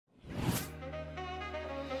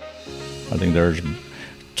I think there's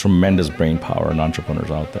tremendous brain power and entrepreneurs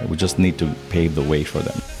out there. We just need to pave the way for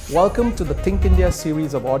them. Welcome to the Think India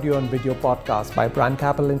series of audio and video podcasts by Brand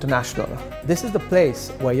Capital International. This is the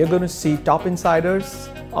place where you're going to see top insiders,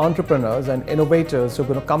 entrepreneurs, and innovators who are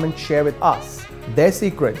going to come and share with us their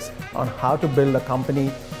secrets on how to build a company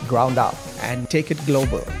ground up and take it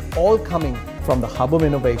global, all coming from the hub of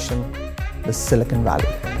innovation, the Silicon Valley.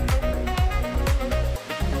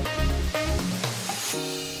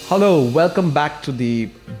 Hello, welcome back to the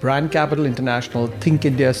Brand Capital International Think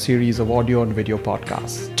India series of audio and video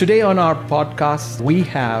podcasts. Today on our podcast, we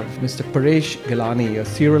have Mr. Paresh Gilani, a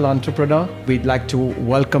serial entrepreneur. We'd like to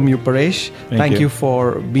welcome you, Paresh. Thank you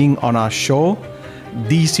for being on our show.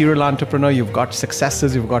 The serial entrepreneur, you've got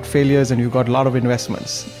successes, you've got failures, and you've got a lot of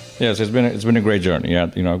investments. Yes, it's been a great journey.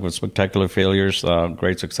 Yeah, with spectacular failures,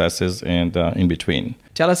 great successes, and in between.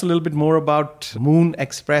 Tell us a little bit more about Moon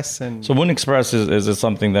Express. So Moon Express is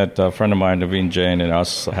something that a friend of mine, Naveen Jain, and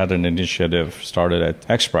us had an initiative started at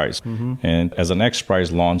XPRIZE. Mm-hmm. And as an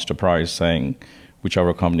XPRIZE launched a prize saying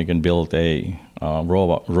whichever company can build a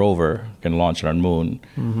rover can launch it on Moon.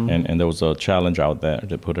 Mm-hmm. And there was a challenge out there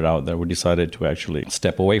to put it out there. We decided to actually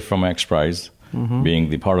step away from XPRIZE. Mm-hmm. Being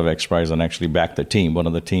the part of XPRIZE and actually back the team. One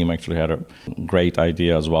of the team actually had a great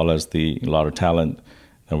idea as well as a lot of talent.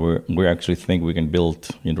 And we actually think we can build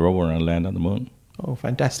a rover and land on the moon. Oh,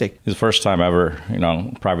 fantastic. It's the first time ever,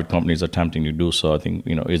 private companies attempting to do so. I think,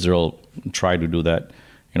 Israel tried to do that.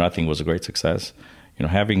 I think it was a great success.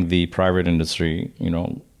 Having the private industry,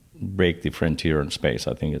 break the frontier in space,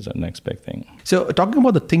 I think is the next big thing. So talking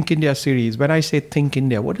about the Think India series, when I say Think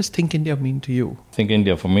India, what does Think India mean to you? Think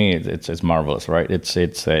India, for me, it's marvelous, right?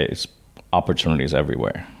 It's opportunities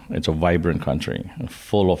everywhere. It's a vibrant country,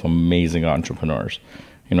 full of amazing entrepreneurs.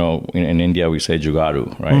 In India, we say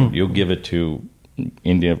Jugaadu, right? You give it to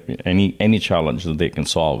India, any challenge that they can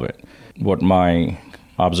solve it. What my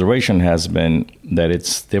observation has been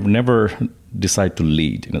that they've never decide to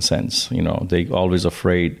lead in a sense. They always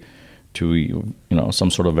afraid to,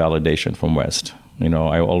 some sort of validation from West.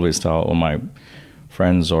 I always tell all my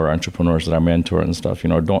friends or entrepreneurs that I mentor and stuff, you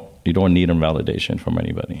don't need a validation from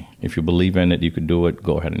anybody. If you believe in it, you can do it,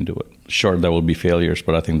 go ahead and do it. Sure, there will be failures,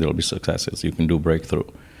 but I think there will be successes. You can do breakthrough.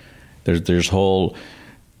 There's whole,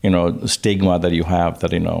 stigma that you have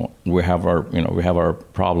that, we have our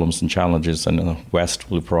problems and challenges and the West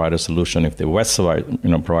will provide a solution. If the West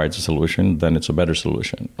provides a solution, then it's a better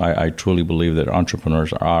solution. I truly believe that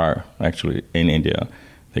entrepreneurs are actually in India.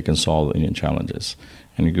 They can solve the Indian challenges.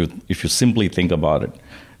 And if you simply think about it,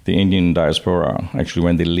 the Indian diaspora, actually,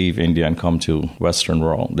 when they leave India and come to Western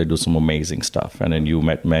world, they do some amazing stuff. And then you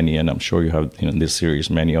met many, and I'm sure you have in this series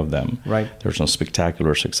many of them. Right. There's some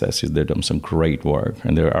spectacular successes. They've done some great work,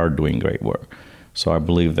 and they are doing great work. So I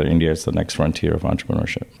believe that India is the next frontier of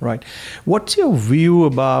entrepreneurship. Right. What's your view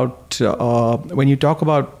about when you talk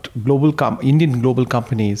about Indian global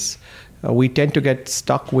companies? We tend to get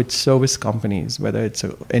stuck with service companies, whether it's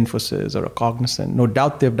an Infosys or a Cognizant. No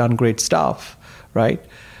doubt they've done great stuff, right?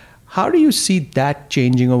 How do you see that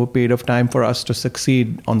changing over a period of time for us to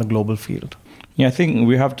succeed on the global field? Yeah, I think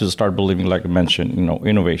we have to start believing, like I mentioned,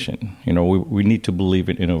 innovation. We need to believe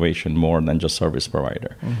in innovation more than just service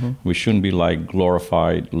provider. Mm-hmm. We shouldn't be like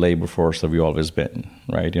glorified labor force that we've always been,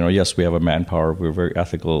 right? Yes, we have a manpower. We're very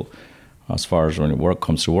ethical as far as when work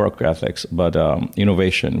comes to work ethics, but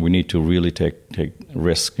innovation, we need to really take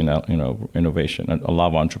risk in innovation, and a lot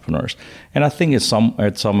of entrepreneurs. And I think at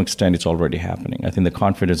some extent it's already happening. I think the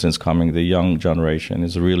confidence is coming. The young generation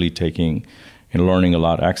is really taking and learning a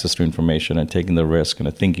lot, access to information and taking the risk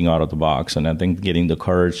and thinking out of the box. And I think getting the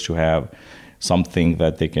courage to have something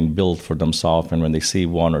that they can build for themselves. And when they see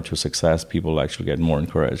one or two success, people actually get more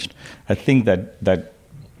encouraged. I think that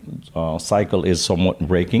cycle is somewhat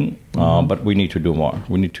breaking, but we need to do more.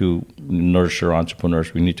 We need to nurture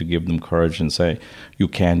entrepreneurs. We need to give them courage and say, you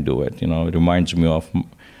can do it. It reminds me of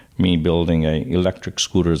me building electric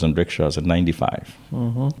scooters and rickshaws at 95.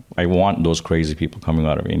 Mm-hmm. I want those crazy people coming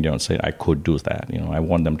out of India and say, I could do that. I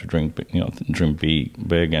want them to dream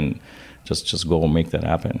big and just go and make that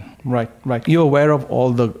happen. Right. You're aware of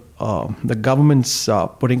all the government's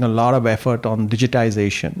putting a lot of effort on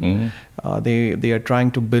digitization. Mm-hmm. They are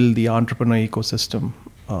trying to build the entrepreneur ecosystem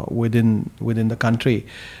within the country.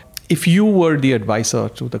 If you were the advisor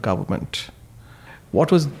to the government,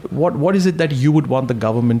 what is it that you would want the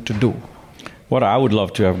government to do? What I would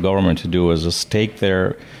love to have government to do is just take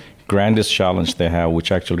their grandest challenge they have, which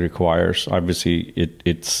actually requires, obviously,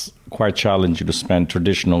 it's quite challenging to spend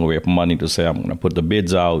traditional way of money to say, I'm going to put the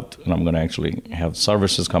bids out and I'm going to actually have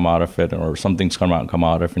services come out of it or something's come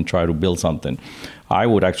out of it and try to build something. I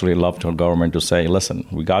would actually love to a government to say, listen,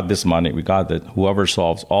 we got this money, we got it. Whoever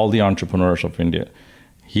solves, all the entrepreneurs of India,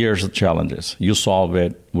 here's the challenges. You solve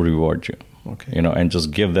it, we reward you. Okay. And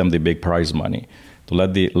just give them the big prize money. To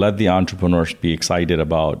let the entrepreneurs be excited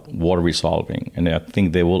about what are we solving. And I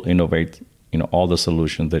think they will innovate, all the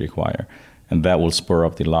solutions they require. And that will spur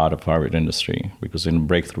up a lot of private industry because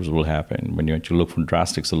breakthroughs will happen. When you actually look for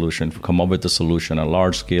drastic solution, come up with a solution on a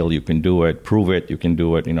large scale, you can do it, prove it, you can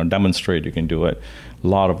do it, demonstrate you can do it. A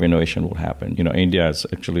lot of innovation will happen. India is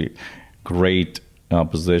actually great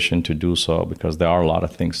position to do so because there are a lot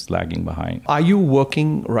of things lagging behind. Are you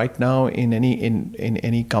working right now in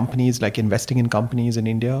any companies, like investing in companies in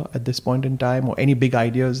India at this point in time, or any big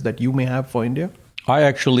ideas that you may have for India? I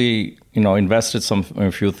actually, invested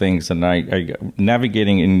a few things, and I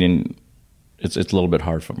navigating Indian, it's a little bit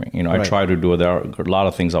hard for me. Right. I try to do it. There are a lot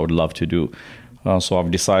of things I would love to do. So I've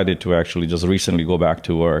decided to actually just recently go back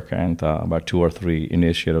to work, and about 2 or 3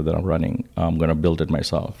 initiatives that I'm running, I'm going to build it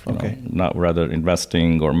myself. Not rather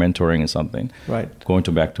investing or mentoring in something. Right. Going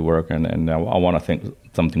back to work, and I want to think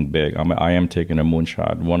something big. I am taking a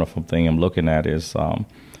moonshot. One of the things I'm looking at is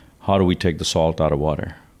how do we take the salt out of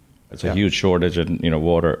water? It's a huge shortage in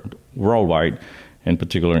water worldwide, in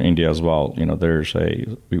particular in India as well. There's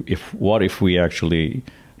what if we actually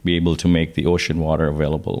be able to make the ocean water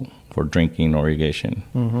available for drinking or irrigation?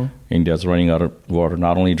 Mm-hmm. India's running out of water,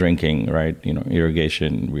 not only drinking, right?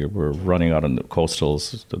 Irrigation. We're running out on the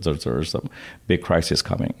coastals. There's a big crisis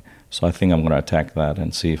coming. So I think I'm going to attack that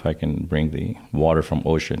and see if I can bring the water from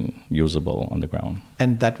ocean usable on the ground.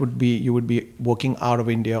 And that would be, you would be working out of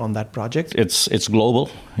India on that project? It's global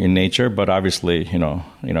in nature, but obviously,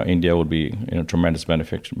 India would be a tremendous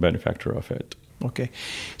benefactor of it. Okay.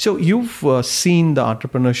 So you've seen the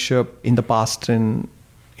entrepreneurship in the past in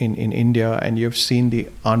India, and you've seen the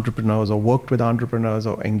entrepreneurs or worked with entrepreneurs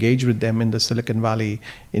or engaged with them in the Silicon Valley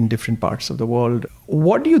in different parts of the world.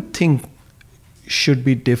 What do you think should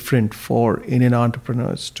be different for Indian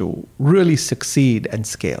entrepreneurs to really succeed and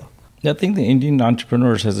scale? I think the Indian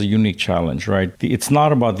entrepreneurs has a unique challenge, right? It's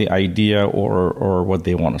not about the idea or what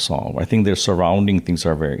they want to solve. I think their surrounding things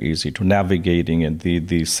are very easy to navigating, and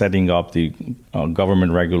the setting up the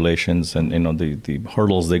government regulations and the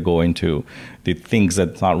hurdles they go into, the things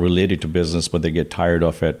that's not related to business, but they get tired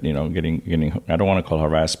of it. Getting I don't want to call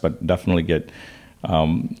harassed, but definitely get a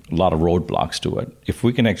lot of roadblocks to it. If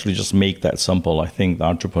we can actually just make that simple, I think the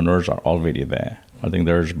entrepreneurs are already there. I think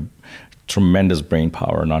there's tremendous brain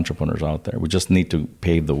power and entrepreneurs out there. We just need to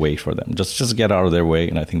pave the way for them. Just get out of their way,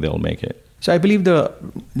 and I think they'll make it. So I believe the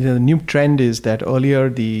new trend is that earlier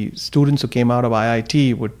the students who came out of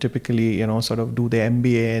IIT would typically, sort of do their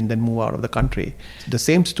MBA and then move out of the country. The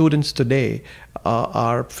same students today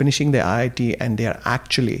are finishing their IIT and they are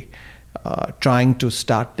actually trying to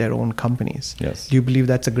start their own companies. Yes. Do you believe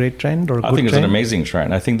that's a great trend or a good trend? I think it's an amazing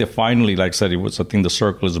trend. I think they finally, like I said, I think the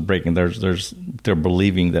circle is breaking. They're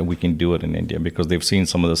believing that we can do it in India because they've seen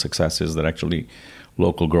some of the successes that actually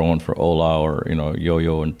local grown for Ola or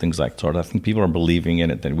Yo-Yo and things like that. I think people are believing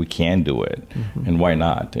in it that we can do it, and why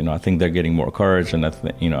not? I think they're getting more courage, and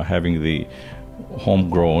having the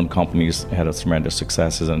homegrown companies had a tremendous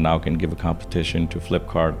successes and now can give a competition to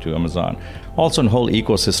Flipkart, to Amazon. Also, the whole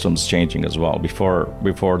ecosystem's changing as well. Before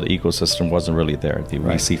the ecosystem wasn't really there. The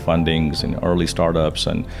VC fundings and early startups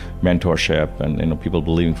and mentorship and people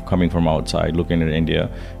coming from outside, looking at India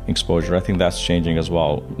exposure. I think that's changing as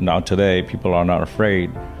well. Now today, people are not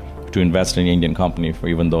afraid to invest in an Indian company,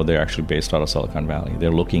 even though they're actually based out of Silicon Valley.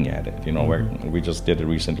 They're looking at it. Where we just did it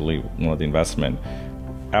recently, one of the investment.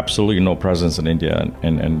 Absolutely no presence in India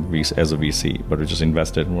and as a VC, but we just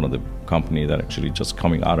invested in one of the company that actually just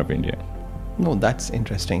coming out of India. No, that's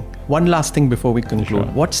interesting. One last thing before we conclude.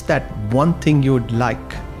 Sure. What's that one thing you would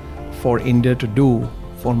like for India to do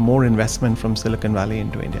for more investment from Silicon Valley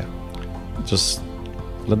into India? Just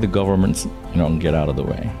let the governments, get out of the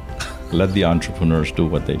way. Let the entrepreneurs do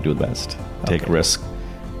what they do best. Take risk,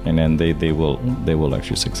 and then they will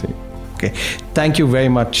actually succeed. Okay. Thank you very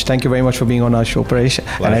much. Thank you very much for being on our show, Paresh.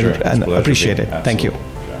 Pleasure. And I appreciate it. Absolutely. Thank you.